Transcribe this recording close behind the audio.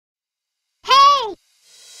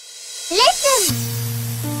Listen!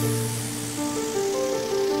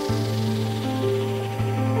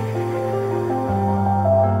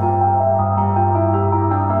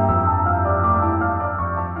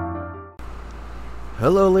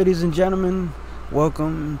 Hello ladies and gentlemen,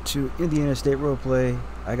 welcome to Indiana State Roleplay.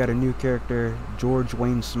 I got a new character, George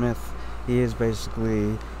Wayne Smith. He is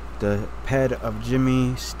basically the pet of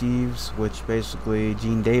Jimmy Steves, which basically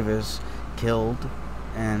Gene Davis killed,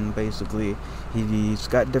 and basically he's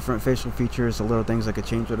got different facial features, the little things I could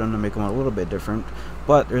change with him to make him a little bit different.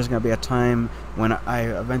 But there's going to be a time when I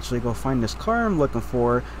eventually go find this car I'm looking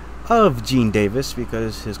for of Gene Davis,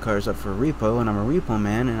 because his car is up for repo and I'm a repo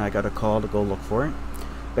man and I got a call to go look for it.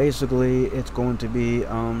 Basically it's going to be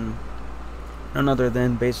none other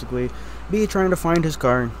than basically me trying to find his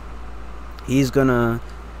car. He's gonna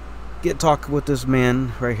talk with this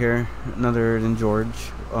man right here, none other than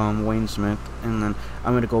George Wayne Smith, and then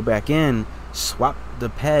I'm gonna go back in, swap the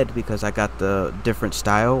ped because I got the different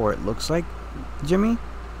style where it looks like Jimmy.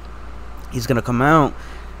 He's gonna come out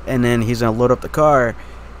and then he's gonna load up the car,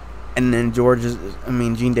 and then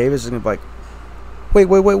Gene Davis is gonna be like, wait,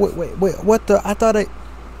 what the, I thought I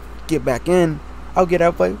get back in, I'll get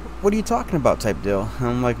out, like, what are you talking about type deal. And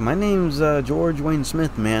I'm like, my name's George Wayne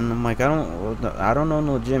Smith, man. I'm like, I don't know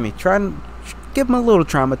no Jimmy. Try and give him a little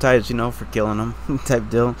traumatized, you know, for killing him type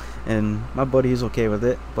deal. And my buddy's okay with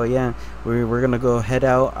it. But yeah, we're gonna go head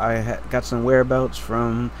out. I got some whereabouts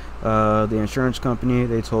from the insurance company.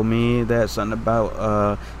 They told me that something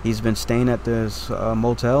about he's been staying at this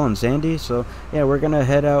motel in Sandy. So yeah, we're gonna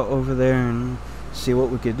head out over there and see what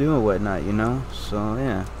we could do and whatnot, you know. So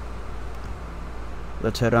yeah,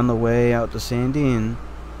 let's head on the way out to Sandy and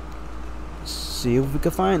see if we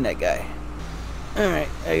can find that guy. Alright,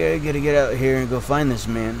 I gotta get out here and go find this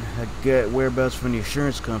man. I got whereabouts from the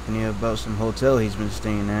insurance company about some hotel he's been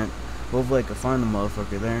staying at. Hopefully I can find the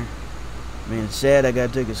motherfucker there. I mean, it's sad I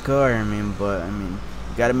gotta take his car, but you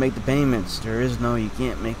gotta make the payments. There is no, you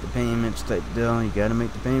can't make the payments type deal. You gotta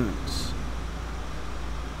make the payments.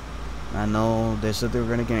 I know they said they were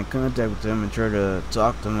gonna get in contact with him and try to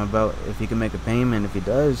talk to him about if he can make a payment. If he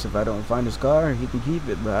does, if I don't find his car, he can keep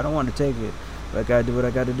it, but I don't want to take it. But I gotta do what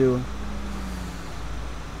I gotta do.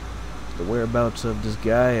 The whereabouts of this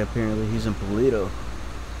guy, apparently he's in Polito.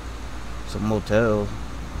 It's a motel.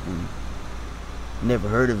 Never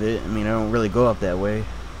heard of it. I mean, I don't really go up that way.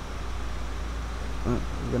 Well,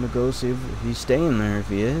 we're gonna go see if he's staying there. If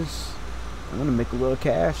he is, I'm gonna make a little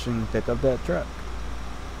cash and pick up that truck.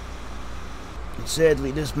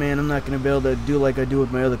 Sadly, this man, I'm not going to be able to do like I do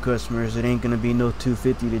with my other customers. It ain't going to be no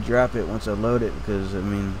 $250 to drop it once I load it, because,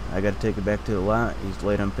 I got to take it back to the lot. He's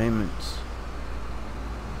late on payments.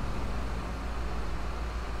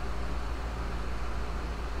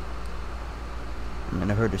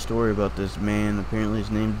 I heard a story about this man. Apparently his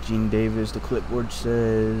name's Gene Davis. The clipboard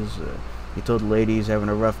says he told the lady he's having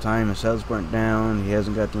a rough time. His house burnt down. He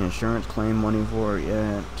hasn't got the insurance claim money for it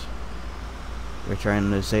yet. They're trying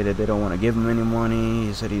to say that they don't want to give him any money.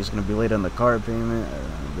 He said he's going to be late on the car payment.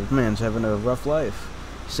 This man's having a rough life.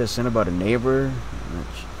 He says something about a neighbor,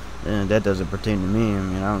 which that doesn't pertain to me.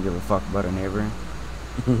 I don't give a fuck about a neighbor.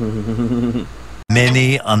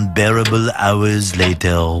 Many unbearable hours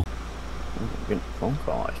later. I'm getting a phone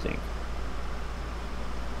call, I think.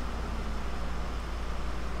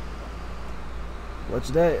 What's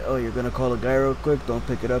that? Oh, you're going to call a guy real quick? Don't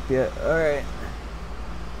pick it up yet? Alright.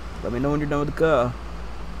 Let me know when you're done with the car.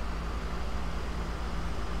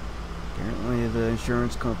 Apparently the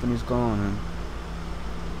insurance company's gone. Huh?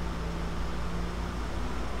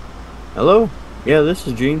 Hello? Yeah, this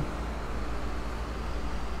is Gene.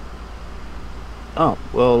 Oh,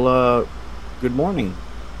 well, good morning,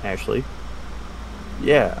 Ashley.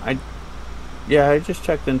 Yeah, I just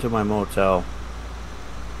checked into my motel.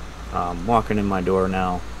 Walking in my door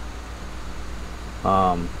now.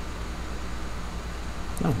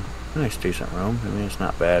 Oh, nice, decent room. It's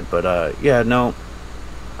not bad, but, yeah, no.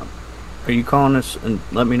 Are you calling us and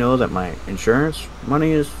let me know that my insurance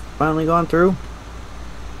money is finally gone through?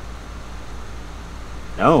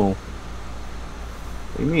 No.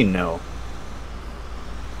 What do you mean, no?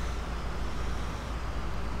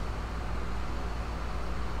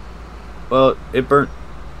 Well, it burnt.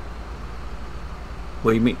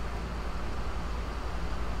 What do you mean?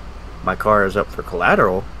 My car is up for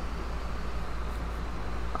collateral?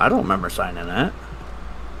 I don't remember signing that.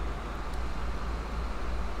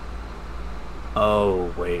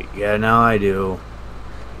 Oh, wait. Yeah, now I do.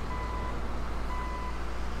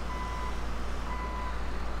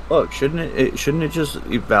 Look, shouldn't it just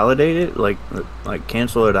validate it? Like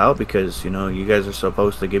cancel it out? Because, you know, you guys are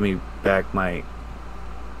supposed to give me back my...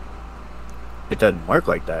 It doesn't work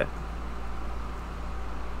like that.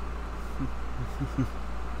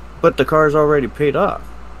 But the car's already paid off.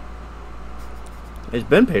 It's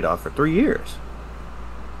been paid off for 3 years.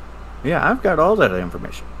 Yeah, I've got all that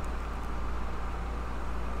information.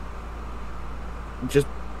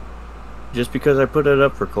 Just because I put it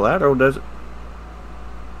up for collateral doesn't...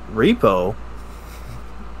 Repo?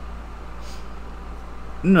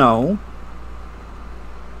 No.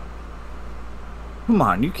 Come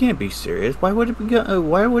on, you can't be serious. Why would it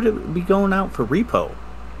be going out for repo?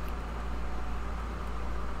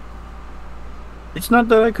 It's not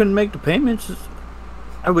that I couldn't make the payments.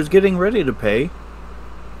 I was getting ready to pay,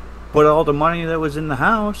 but all the money that was in the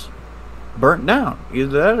house burnt down.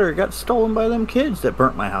 Either that or it got stolen by them kids that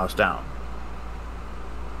burnt my house down.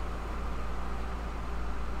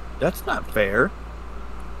 That's not fair.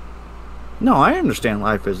 No, I understand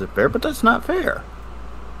life isn't fair, but that's not fair.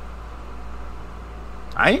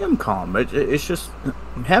 I am calm, but it's just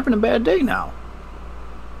I'm having a bad day now.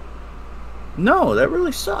 No, that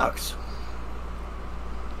really sucks.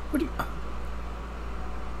 What do you...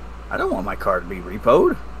 I don't want my car to be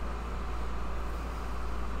repoed.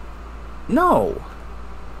 No.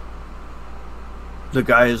 The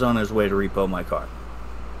guy is on his way to repo my car.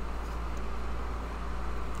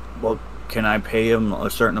 Well, can I pay him a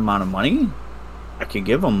certain amount of money? I can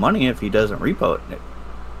give him money if he doesn't repo it.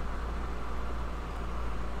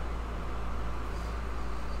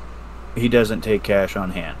 He doesn't take cash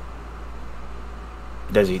on hand.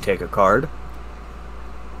 Does he take a card?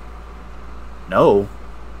 No.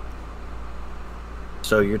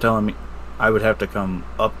 So you're telling me I would have to come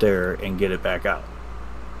up there and get it back out?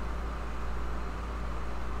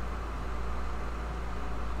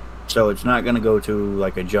 So it's not going to go to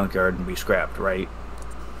like a junkyard and be scrapped, right?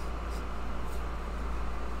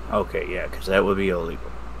 Okay, yeah, because that would be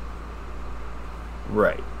illegal.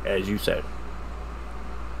 Right, as you said.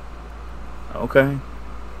 Okay.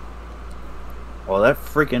 Well, that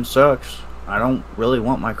freaking sucks. I don't really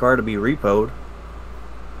want my car to be repoed.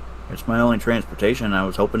 It's my only transportation. I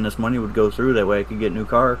was hoping this money would go through. That way I could get a new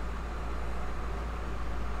car.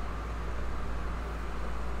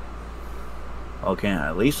 Okay,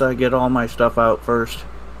 at least I get all my stuff out first.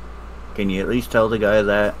 Can you at least tell the guy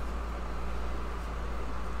that?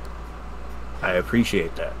 I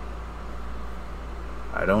appreciate that.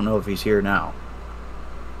 I don't know if he's here now.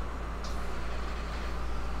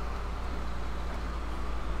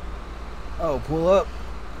 Oh, pull up.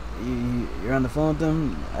 You're on the phone with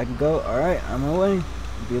them. I can go. All right, I'm on my way.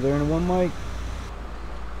 Be there in 1 mic.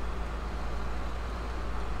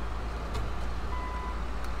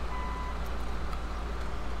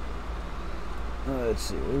 Let's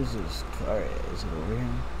see. Where's this car at? Is it over here?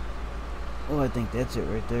 Oh, I think that's it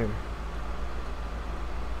right there.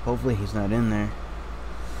 Hopefully he's not in there.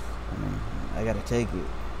 I mean, I gotta take it.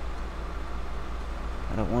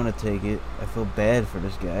 I don't want to take it. I feel bad for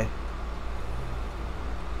this guy.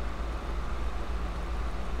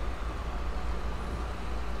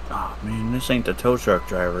 Oh man, this ain't the tow truck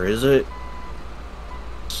driver, is it?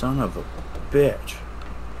 Son of a bitch.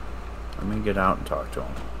 Let me get out and talk to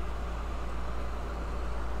him.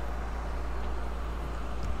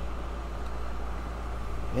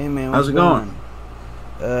 Hey man, how's it going?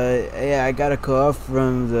 Yeah, I got a call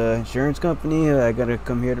from the insurance company. I gotta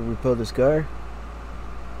come here to repo this car.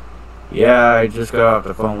 Yeah, I just got off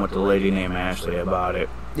the phone with the lady named Ashley about it.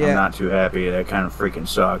 Yeah. I'm not too happy. That kind of freaking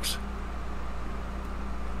sucks.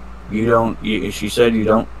 She said you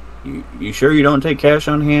don't, you sure you don't take cash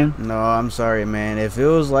on hand? No, I'm sorry, man. If it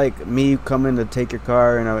was like me coming to take your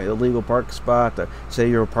car in an illegal park spot, say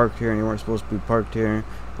you were parked here and you weren't supposed to be parked here,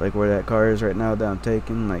 like where that car is right now that I'm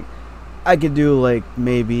taking, like, I could do like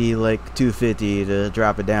maybe like $250 to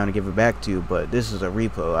drop it down and give it back to you, but this is a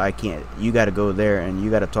repo. I can't. You got to go there and you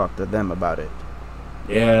got to talk to them about it.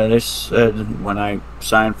 Yeah, they said when I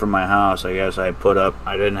signed for my house, I guess I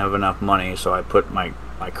didn't have enough money, so I put my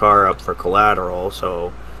car up for collateral.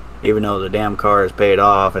 So even though the damn car is paid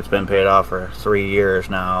off, it's been paid off for 3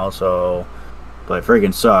 years now. So, but it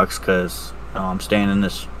freaking sucks because I'm staying in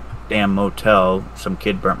this damn motel. Some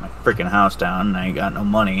kid burnt my freaking house down and I ain't got no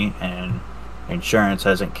money and insurance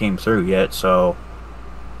hasn't came through yet. So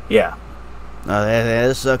yeah.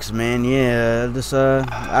 That sucks, man. Yeah, this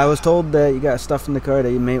I was told that you got stuff in the car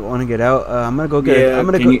that you may want to get out. I'm gonna go get. Yeah,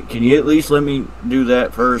 can you at least let me do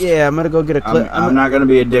that first? Yeah, I'm gonna go get a clip. I'm not gonna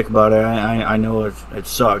be a dick about it. I know it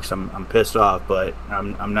sucks. I'm pissed off, but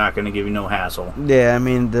I'm not gonna give you no hassle. Yeah, I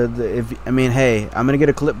mean hey, I'm gonna get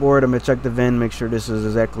a clipboard. I'm gonna check the VIN, make sure this is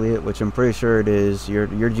exactly it, which I'm pretty sure it is.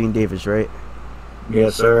 You're Gene Davis, right?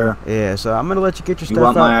 Yes, sir. Yeah, so I'm gonna let you get your You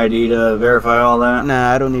stuff want out. my ID to verify all that?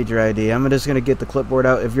 Nah, I don't need your ID. I'm just gonna get the clipboard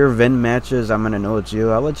out. If your VIN matches, I'm gonna know it's you.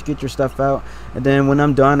 I'll let you get your stuff out, and then when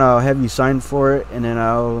I'm done, I'll have you sign for it, and then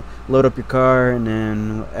I'll load up your car, and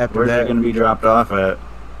then after Where's that, it gonna be dropped off at?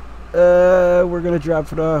 we're gonna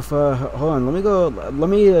drop it off. Hold on, let me go. Let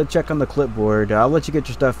me check on the clipboard. I'll let you get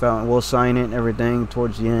your stuff out, and we'll sign it and everything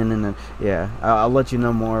towards the end, and then yeah, I'll let you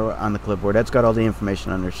know more on the clipboard. That's got all the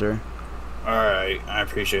information on there, sir. All right, I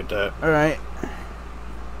appreciate that. All right.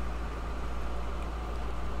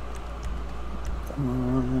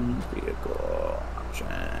 Vehicle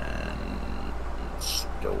option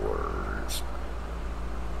stores.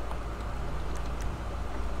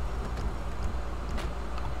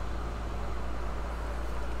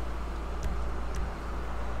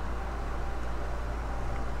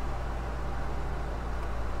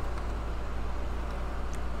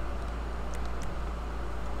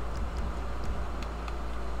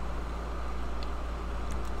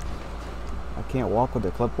 I can't walk with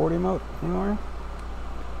the clipboard emote anymore.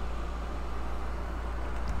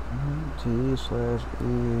 T/E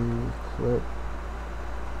clip.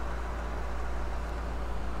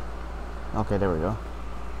 Okay, there we go.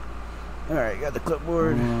 Alright, got the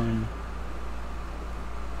clipboard.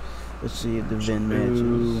 Let's see if the VIN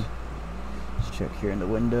matches. Let's check here in the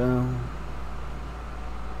window.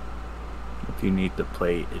 If you need the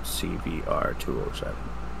plate, it's CVR 207.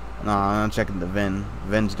 No, I'm checking the VIN.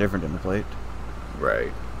 VIN's different than the plate.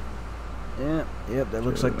 Right. Yep, that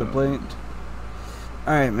looks like the plate.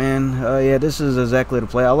 Alright, man. Yeah, this is exactly the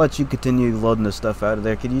plate. I'll let you continue loading the stuff out of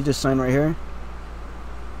there. Can you just sign right here?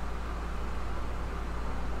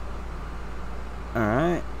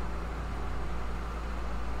 Alright.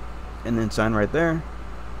 And then sign right there.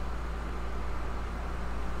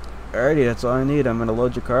 Alrighty, that's all I need. I'm going to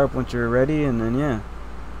load your car up once you're ready, and then, yeah.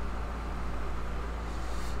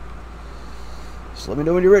 Just let me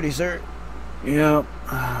know when you're ready, sir. Yep.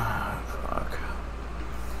 Fuck.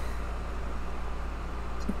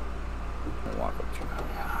 I'll walk up to you.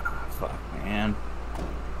 Fuck, man.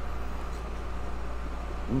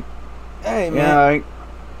 Hey, man. Yeah,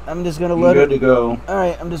 I'm just going to I'm load it. good to go.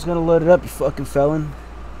 Alright, I'm just going to load it up, you fucking felon.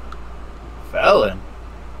 Felon?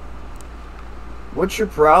 What's your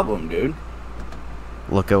problem, dude?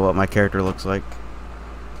 Look at what my character looks like.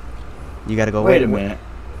 You gotta go. Wait a minute.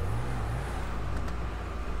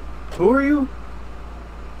 Who are you?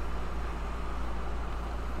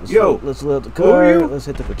 Let's load the who are car. you? Let's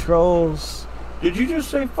hit the controls. Did you just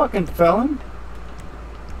say fucking felon?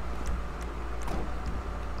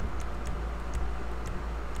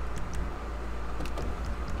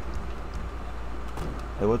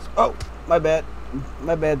 Hey, what's? Oh, my bad.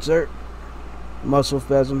 My bad, sir. Muscle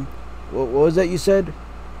spasm. What was that you said?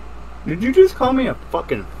 Did you just call me a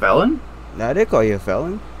fucking felon? Nah, I did call you a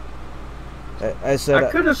felon. I said. I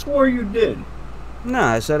could have swore you did.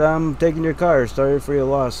 Nah, I said I'm taking your car. Sorry for your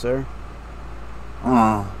loss, sir.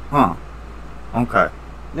 Huh. Okay.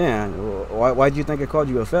 Yeah. Why'd you think I called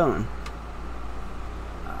you a felon?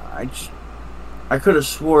 I could have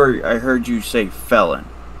swore I heard you say felon.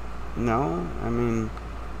 No, I mean,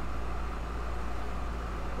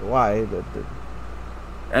 why?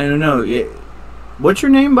 I don't know. What's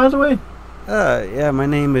your name, by the way? Yeah, my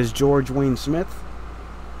name is George Wayne Smith.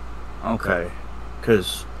 Okay.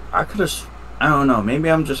 Cause I could have. I don't know. Maybe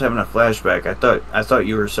I'm just having a flashback. I thought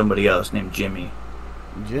you were somebody else named Jimmy.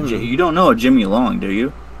 Jimmy. You don't know a Jimmy Long, do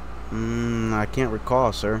you? I can't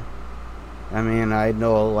recall, sir. I mean, I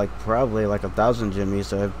know probably 1,000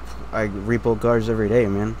 Jimmys. I repo cars every day,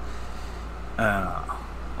 man.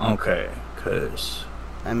 Okay. Cause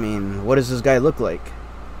I mean, what does this guy look like?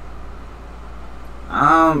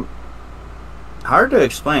 hard to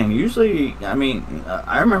explain. Usually, I mean,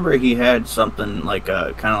 I remember he had something like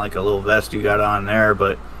a kind of like a little vest you got on there,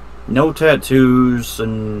 but no tattoos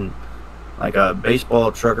and like a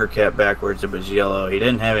baseball trucker cap backwards. It was yellow. He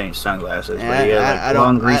didn't have any sunglasses, but he had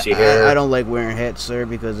long greasy hair. I don't like wearing hats, sir,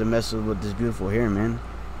 because it messes with this beautiful hair, man.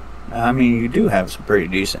 I mean, you do have some pretty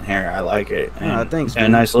decent hair. I like it. And, thanks,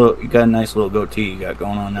 and man. you got a nice little goatee you got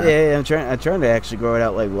going on there. Yeah, I'm trying to actually grow it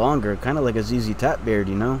out longer, kind of like a ZZ Top beard,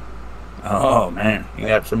 you know. Oh man, you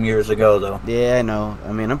got some years to go though. Yeah, I know.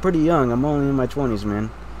 I mean, I'm pretty young. I'm only in my 20s,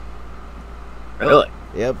 man. Really?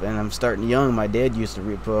 Yep, and I'm starting young. My dad used to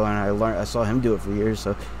repo, and I saw him do it for years.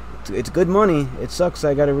 So it's good money. It sucks.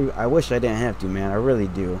 I wish I didn't have to, man. I really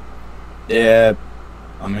do. Yeah,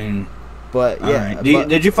 I mean. But yeah. Right.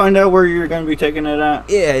 Did you find out where you're going to be taking it at?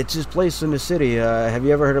 Yeah, it's this place in the city. Have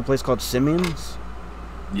you ever heard of a place called Simeon's?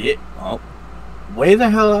 Yeah. Oh, way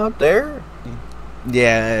the hell out there?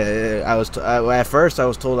 Yeah, at first I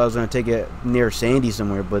was told I was gonna take it near Sandy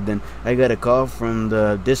somewhere, but then I got a call from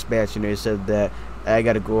the dispatch and they said that I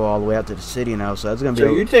got to go all the way out to the city now. So that's gonna be.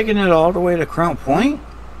 So you're taking it all the way to Crown Point?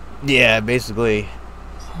 Yeah, basically.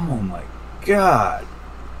 Oh my God.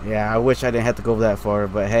 Yeah, I wish I didn't have to go that far,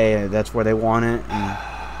 but hey, that's where they want it.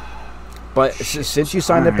 But since you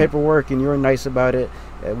signed the paperwork and you were nice about it,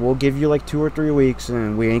 we'll give you like 2 or 3 weeks,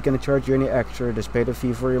 and we ain't gonna charge you any extra. Just pay the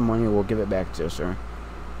fee for your money, and we'll give it back to you, sir.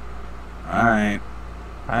 All right.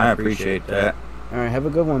 I appreciate that. All right, have a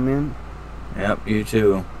good one, man. Yep, you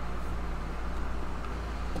too.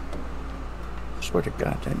 I swear to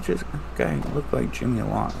God, that guy looked like Jimmy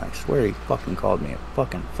Long. I swear he fucking called me a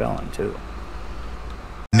fucking felon too.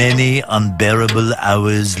 Many unbearable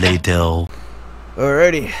hours later.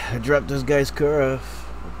 Alrighty, I dropped this guy's car off.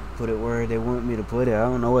 Put it where they want me to put it. I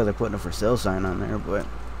don't know why they're putting a for sale sign on there, but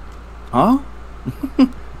Huh?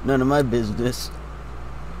 none of my business.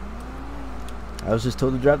 I was just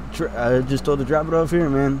told to drop. I just told to drop it off here,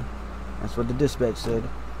 man. That's what the dispatch said.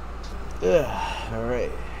 Ugh, all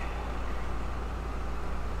right.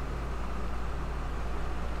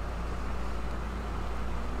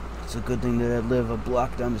 It's a good thing that I live a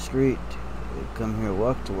block down the street. I come here,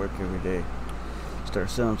 walk to work every day. Start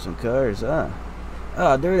selling some cars. There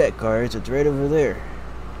that car is. It's right over there.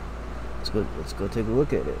 Let's go take a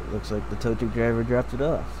look at it. Looks like the tow truck driver dropped it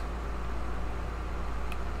off.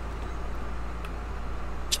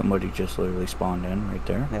 Somebody just literally spawned in right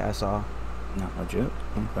there. Yeah, I saw. Not legit.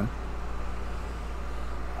 Okay.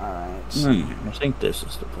 Alright. I think this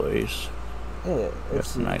is the place. Yeah, Got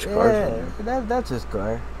some nice cars in there. That's his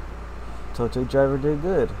car. Tow truck driver did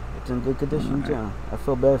good. It's in good condition too. I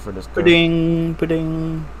feel bad for this car. Pudding,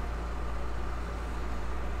 pudding.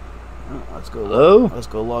 Oh, let's go. Hello? Let's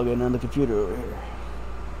go log in on the computer over here.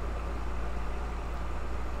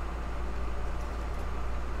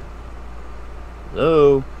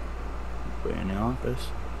 Hello? Way in the office.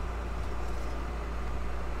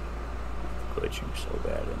 Glitching so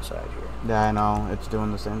bad inside here. Yeah, I know. It's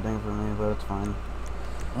doing the same thing for me, but it's fine.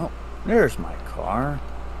 Oh, there's my car.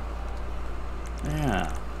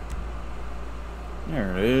 Yeah.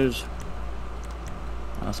 There it is.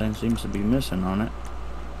 Nothing seems to be missing on it.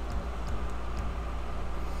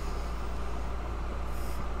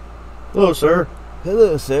 Hello, sir.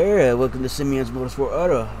 Hello, sir. Welcome to Simeon's Motorsport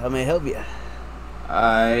Auto. How may I help you?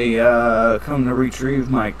 I come to retrieve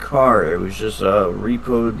my car. It was just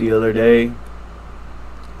repoed the other day.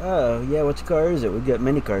 Oh, yeah. Which car is it? We've got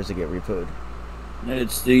many cars to get repoed.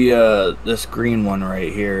 It's the this green one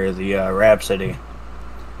right here, the Rhapsody.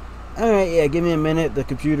 Alright, yeah, give me a minute. The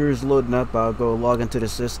computer is loading up. I'll go log into the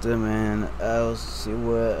system and I'll see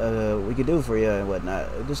what we can do for you and whatnot.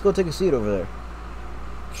 Just go take a seat over there.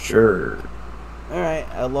 Sure. Alright,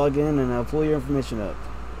 I'll log in and I'll pull your information up.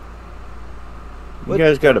 You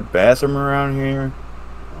guys got a bathroom around here?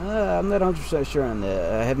 I'm not 100% sure on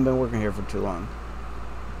that. I haven't been working here for too long.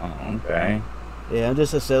 Oh, okay. Yeah, I'm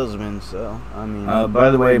just a salesman, so, I mean... by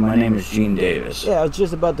the way, my name is Gene Davis. Yeah, I was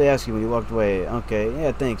just about to ask you when you walked away. Okay,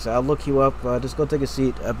 yeah, thanks. I'll look you up. Just go take a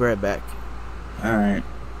seat. I'll be right back. Alright.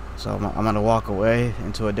 So I'm going to walk away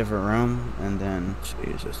into a different room, and then...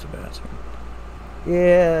 See, is this the bathroom?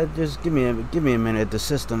 Yeah, just give me a minute. The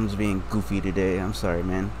system's being goofy today. I'm sorry,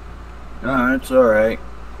 man. No, it's alright.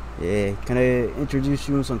 Yeah, can I introduce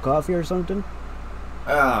you to some coffee or something?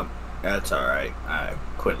 That's alright. I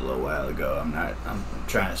quit a little while ago. I'm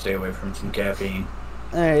trying to stay away from some caffeine.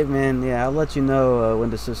 Alright, man. Yeah, I'll let you know when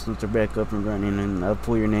the systems are back up and running, and I'll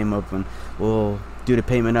pull your name up, and we'll do the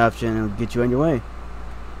payment option and get you on your way.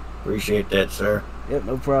 Appreciate that, sir. Yep,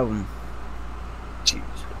 no problem. Jesus.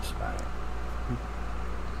 Alright.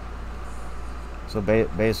 So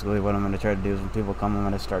basically what I'm going to try to do is when people come, I'm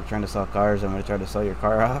going to start trying to sell cars. I'm going to try to sell your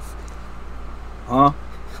car off. Huh?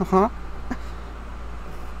 Huh?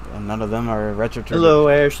 And none of them are retro. Hello,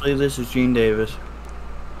 Ashley. This is Gene Davis.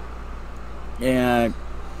 Yeah,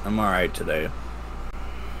 I'm alright today.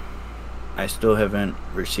 I still haven't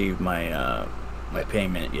received my my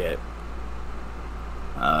payment yet.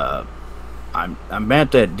 I'm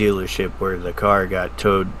at that dealership where the car got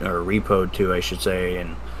towed or repoed to, I should say,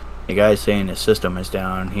 and the guy's saying his system is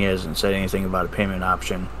down. He hasn't said anything about a payment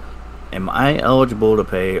option. Am I eligible to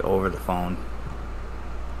pay over the phone?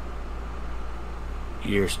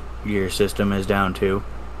 Your system is down too.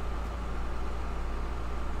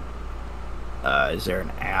 Is there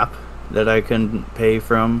an app that I can pay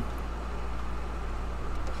from?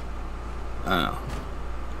 Oh.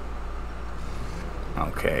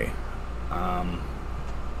 Okay.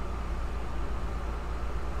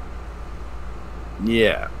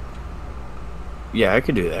 Yeah. Yeah, I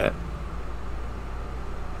could do that.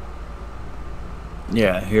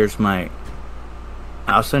 Yeah, here's my...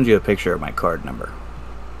 I'll send you a picture of my card number.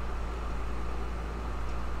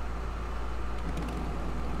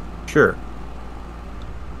 Sure.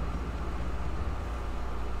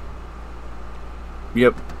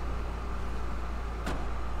 Yep.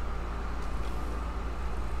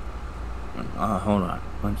 Hold on.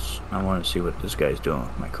 I want to see what this guy's doing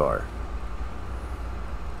with my car.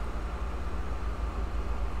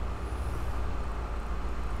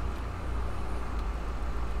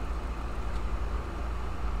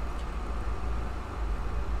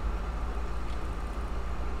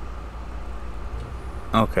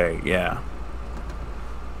 Okay, yeah.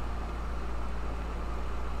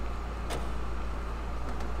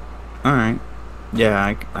 Alright.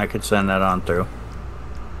 Yeah, I could send that on through.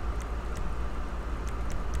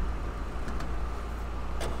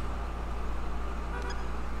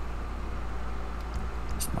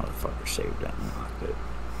 This motherfucker saved that and locked it.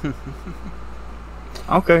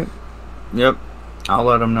 Okay. Yep. I'll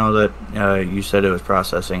let him know that you said it was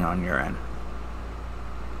processing on your end.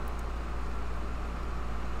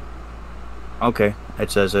 Okay.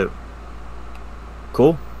 It says it.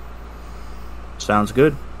 Cool. Sounds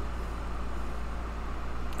good.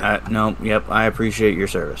 No, yep, I appreciate your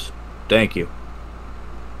service. Thank you.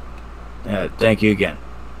 Thank you again.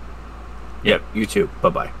 Yep, you too.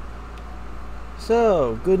 Bye-bye.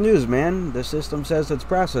 So, good news, man. The system says it's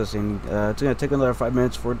processing. It's going to take another 5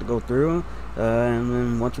 minutes for it to go through. And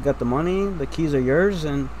then once we got the money, the keys are yours,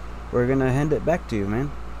 and we're going to hand it back to you,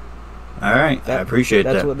 man. Alright, I appreciate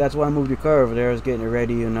that. That's why I moved your car over there. I was getting it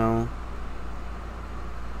ready, you know.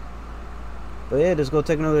 But yeah, just go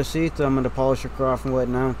take another seat. I'm going to polish your car off and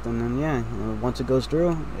whatnot. And then, yeah, you know, once it goes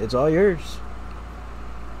through, it's all yours.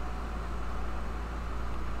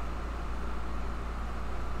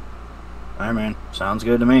 Alright, man. Sounds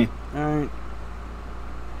good to me. Alright.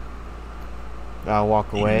 I'll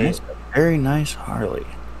walk away. That's a very nice Harley.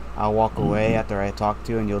 I'll walk away after I talk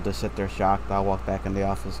to you, and you'll just sit there shocked. I'll walk back in the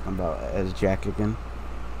office, come out as Jack again.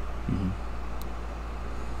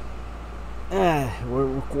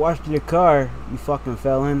 We're washing your car, you fucking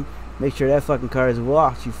felon. Make sure that fucking car is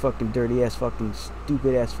washed, you fucking dirty ass, fucking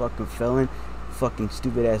stupid ass fucking felon. Fucking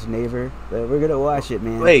stupid ass neighbor. But we're gonna wash it,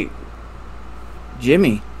 man. Wait.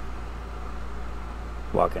 Jimmy.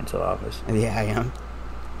 Walk into the office. Yeah, I am.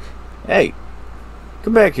 Hey.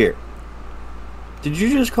 Come back here. Did you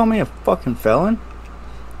just call me a fucking felon?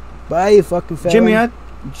 Bye, you fucking felon.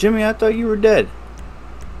 Jimmy, I thought you were dead.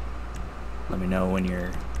 Let me know when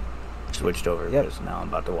you're switched over, because now I'm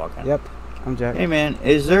about to walk in. Yep, I'm Jack. Hey, man,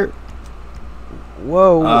 is there...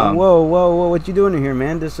 Whoa, what you doing in here,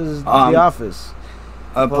 man? This is the office.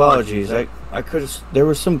 Apologies. I could have... There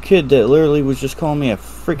was some kid that literally was just calling me a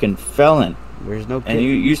freaking felon. There's no kid. And you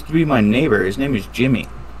used to be my neighbor. His name is Jimmy.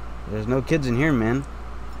 There's no kids in here, man.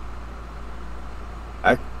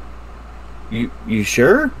 You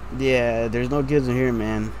sure? Yeah, there's no kids in here,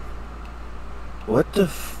 man. What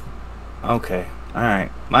the Okay,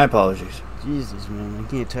 alright. My apologies. Jesus, man, I'm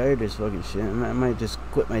getting tired of this fucking shit. I might just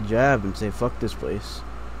quit my job and say, fuck this place.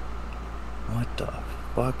 What the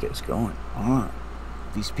fuck is going on?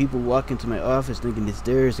 These people walk into my office thinking it's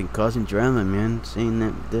theirs and causing drama, man. Saying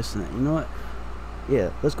that, this and that. You know what?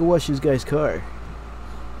 Yeah, let's go wash this guy's car.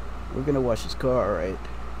 We're gonna wash his car, alright.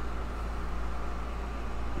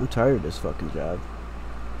 I'm tired of this fucking job.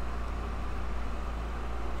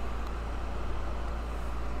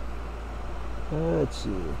 Let's see.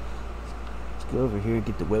 Let's go over here and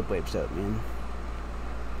get the wet wipes out, man.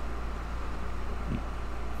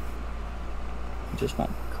 I just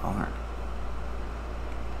want my car.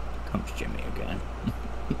 Comes Jimmy again.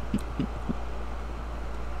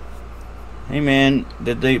 Hey man,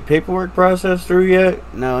 did the paperwork process through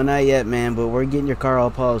yet? No, not yet, man, but we're getting your car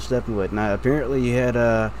all polished up and whatnot. Apparently you had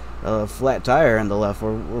a flat tire on the left.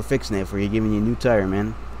 We're fixing it for you, giving you a new tire,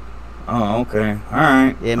 man. Oh, okay.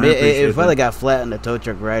 Alright. Yeah, it probably got flat in the tow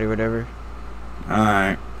truck ride or whatever.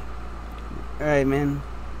 Alright. Alright, man.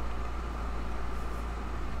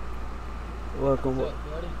 Welcome. What's up,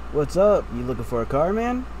 buddy? What's up? You looking for a car,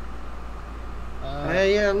 man?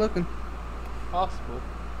 Yeah, looking. Possible.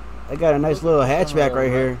 I got a nice little Looking for hatchback somewhere,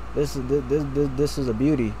 right here. This is a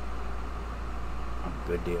beauty.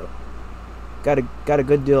 Good deal. Got a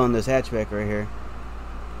good deal on this hatchback right here.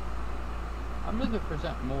 I'm looking for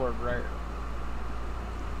something more rare.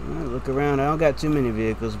 Look around. I don't got too many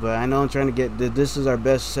vehicles, but I know I'm trying to get. This is our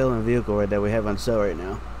best selling vehicle right that we have on sale right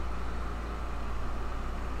now.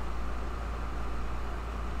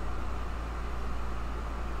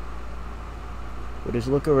 But just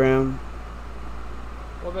look around.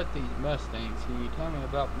 What about these Mustangs? Can you tell me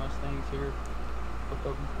about Mustangs here? Both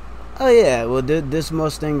of them? Oh yeah, well this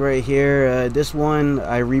Mustang right here, this one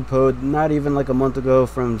I repoed not even like a month ago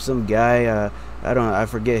from some guy. I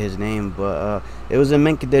forget his name, but it was in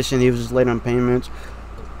mint condition. He was just late on payments.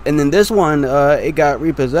 And then this one, it got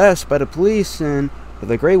repossessed by the police and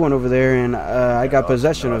the gray one over there, and I got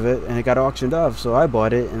possession of it, and it got auctioned off. So I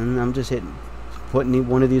bought it, and I'm just putting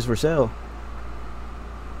one of these for sale.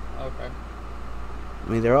 Okay. I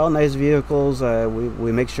mean, they're all nice vehicles.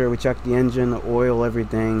 We make sure we check the engine, the oil,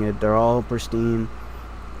 everything. They're all pristine.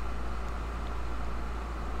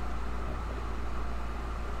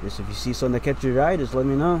 Just if you see something that catches your eye, just let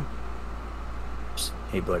me know.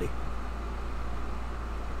 Hey, buddy.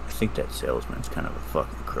 I think that salesman's kind of a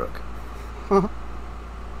fucking crook. Okay,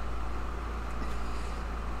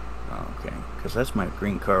 because that's my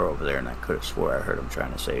green car over there, and I could have swore I heard him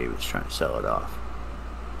trying to say he was trying to sell it off.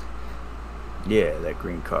 Yeah, that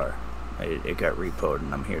green car. It got repoed,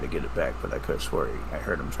 and I'm here to get it back, but I could have swore I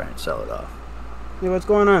heard him trying to sell it off. Hey, what's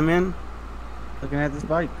going on, man? Looking at this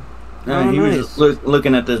bike. Oh, He nice. was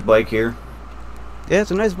looking at this bike here. Yeah,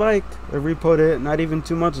 it's a nice bike. I repoed it not even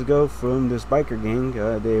 2 months ago from this biker gang.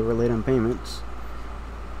 They were late on payments.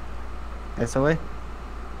 SOA?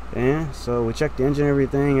 Yeah, so we checked the engine and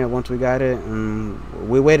everything, and once we got it, and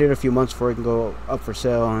we waited a few months for it to go up for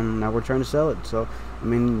sale, and now we're trying to sell it. So, I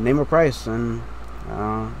mean, name a price, and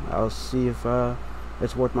I'll see if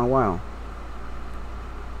it's worth my while.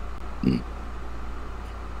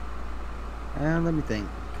 Let me think.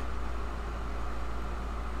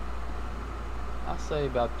 I'll say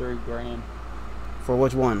about $3,000. For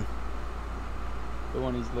which one? The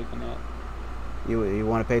one he's looking at. You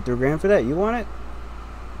want to pay $3,000 for that? You want it?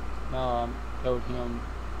 No, I told him.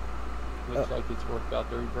 Looks like it's worth about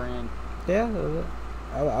 $3,000. Yeah,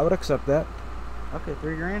 I would accept that. Okay,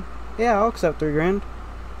 $3,000. Yeah, I'll accept $3,000.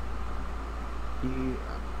 You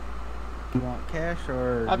want cash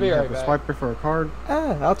or I'll do be you right have a back. swiper for a card?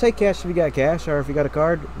 I'll take cash if you got cash, or if you got a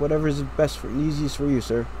card. Whatever's best for easiest for you,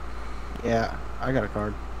 sir. Yeah, I got a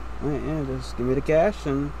card. All right, yeah, just give me the cash,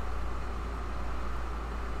 and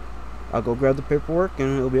I'll go grab the paperwork,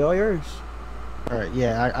 and it'll be all yours. All right,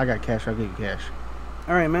 yeah, I got cash. I'll give you cash.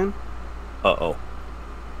 All right, man. Uh-oh.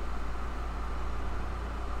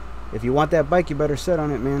 If you want that bike, you better sit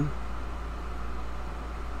on it, man.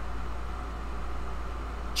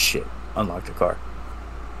 Shit. Unlock the car.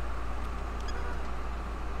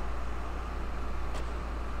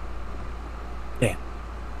 Damn.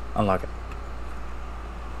 Unlock it.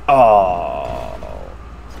 Oh.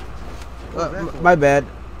 My bad.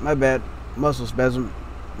 My bad. Muscle spasm.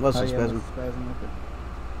 Muscle Oh, yeah, spasm. spasm.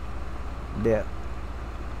 Yeah.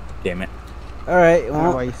 Damn it. All right. I don't know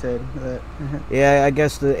why Well, you said that. yeah, I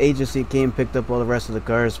guess the agency came and picked up all the rest of the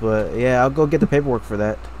cars, but yeah, I'll go get the paperwork for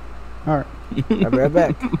that. All right. I'll be right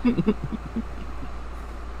back.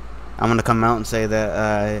 I'm gonna come out and say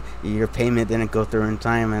that your payment didn't go through in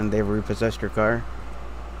time and they repossessed your car.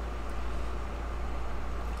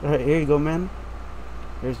 All right, here you go, man.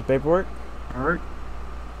 Here's the paperwork. All right.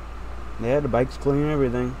 Yeah, the bike's clean and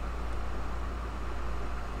everything.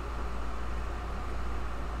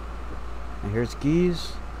 And here's the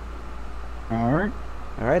keys. All right.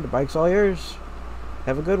 All right, the bike's all yours.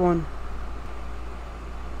 Have a good one.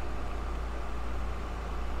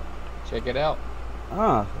 Check it out.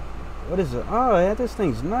 Ah, what is it? Oh, yeah, this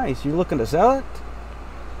thing's nice. You looking to sell it?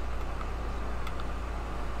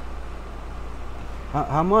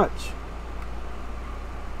 How much?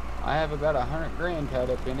 I have about $100,000 tied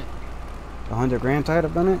up in it. $100,000 tied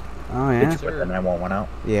up in it? Oh yeah. Did you put the 911 out?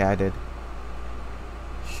 Yeah, I did.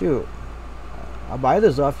 Shoot, I'll buy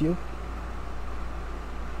this off you.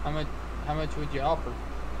 How much would you offer?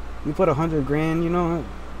 You put $100,000, you know,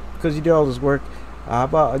 because you did all this work. How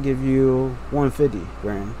about I'll give you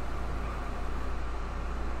 $150,000?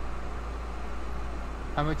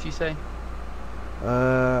 How much you say?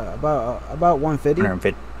 About 150.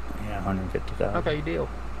 150. Yeah, 150,000. Okay, deal.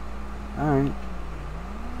 All right.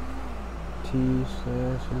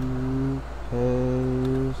 T-Session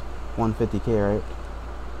pays 150K, right?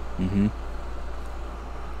 Mm-hmm.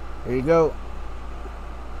 Here you go.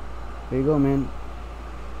 Here you go, man.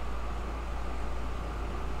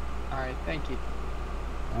 All right, thank you.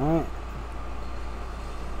 All right.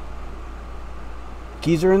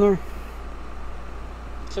 Keys are in there?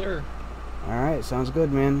 Sir, All right, sounds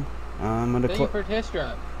good, man. I'm gonna thank you for a test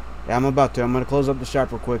drive. yeah, I'm about to. I'm gonna close up the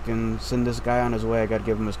shop real quick and send this guy on his way. I gotta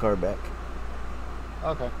give him his car back.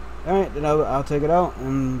 Okay. All right, then I'll take it out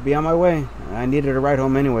and be on my way. I needed a ride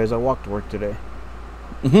home anyways. I walked to work today.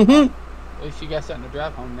 At least you got something to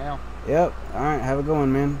drive home now. Yep. All right, have a good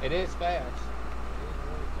one, man. It is fast. It is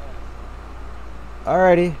really fast.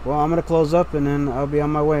 Alrighty. Well, I'm gonna close up and then I'll be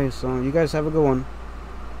on my way. So you guys have a good one.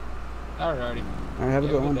 Alrighty. All right, have a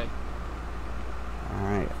good one. day. All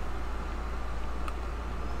right.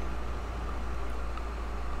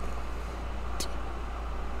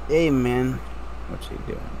 Hey, man. What's he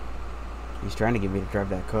doing? He's trying to get me to drive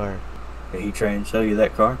that car. Did he try and sell you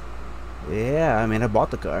that car? Yeah, I mean, I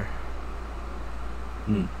bought the car.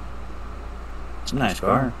 It's a nice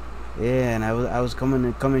car. Yeah, and I was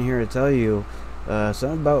coming here to tell you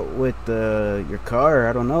something about with your car.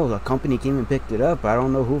 I don't know. The company came and picked it up. I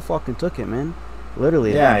don't know who fucking took it, man.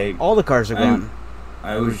 Literally, Yeah, all the cars are gone.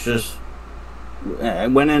 I was just. I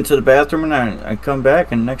went into the bathroom and I come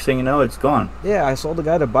back and next thing you know, it's gone. Yeah, I sold the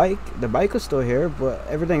guy the bike. The bike was still here, but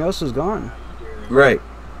everything else is gone. Right.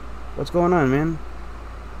 What's going on, man?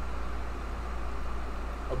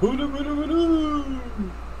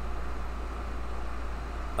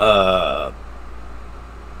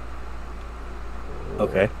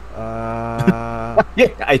 Okay. Uh,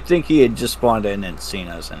 I think he had just spawned in and seen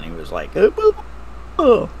us and he was like,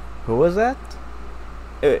 oh. who was that?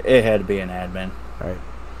 It had to be an admin. All right.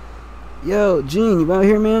 Yo, Gene, you out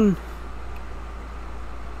here, man?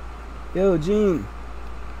 Yo, Gene.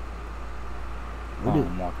 Oh,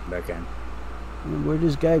 I'm walking back in. Where'd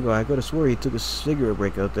this guy go? I could have swore he took a cigarette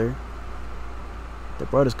break out there. They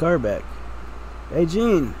brought his car back. Hey,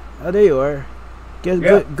 Gene. Oh, there you are.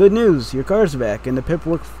 Good news. Your car's back, and the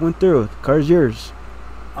paperwork went through. The car's yours.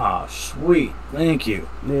 Oh, sweet. Thank you.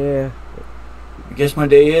 Yeah. I guess my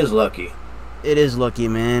day is lucky. It is lucky,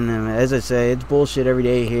 man. I mean, as I say, it's bullshit every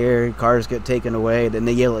day here. Cars get taken away, then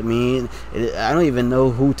they yell at me. I don't even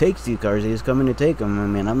know who takes these cars. They just come in to take them. I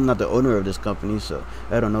mean, I'm not the owner of this company, so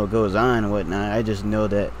I don't know what goes on and whatnot. I just know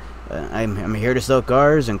that I'm here to sell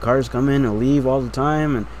cars, and cars come in and leave all the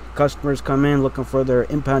time, and customers come in looking for their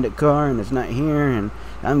impounded car, and it's not here, and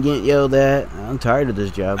I'm getting yelled at. I'm tired of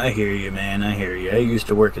this job. I hear you, man. I hear you. I used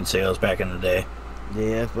to work in sales back in the day.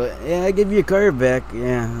 Yeah, but yeah, I give you your car back.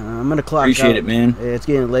 Yeah, I'm gonna clock Appreciate out. it, man. Yeah, it's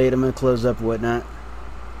getting late. I'm gonna close up and whatnot.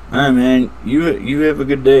 Alright, man. You have a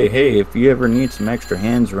good day. Hey, if you ever need some extra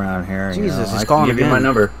hands around here, Jesus, he's I calling can give you my again.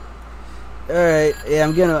 number. All right, yeah,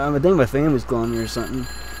 I think my family's calling me or something.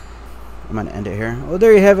 I'm gonna end it here. Well,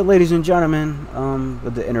 there you have it, ladies and gentlemen.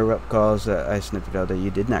 With the interrupt calls that I snipped it out that you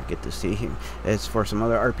did not get to see. It's for some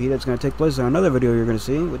other RP that's gonna take place on another video you're gonna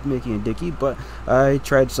see with Mickey and Dickie. But I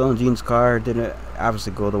tried selling Gene's car. Didn't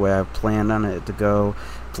obviously go the way I planned on it to go.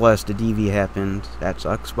 Plus the DV happened. That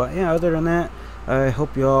sucks. But yeah, other than that, I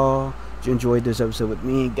hope y'all enjoyed this episode with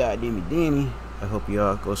me, Goddamn Danny. I hope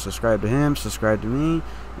y'all go subscribe to him, subscribe to me,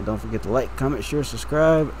 and don't forget to like, comment, share,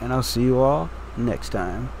 subscribe, and I'll see you all next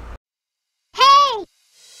time.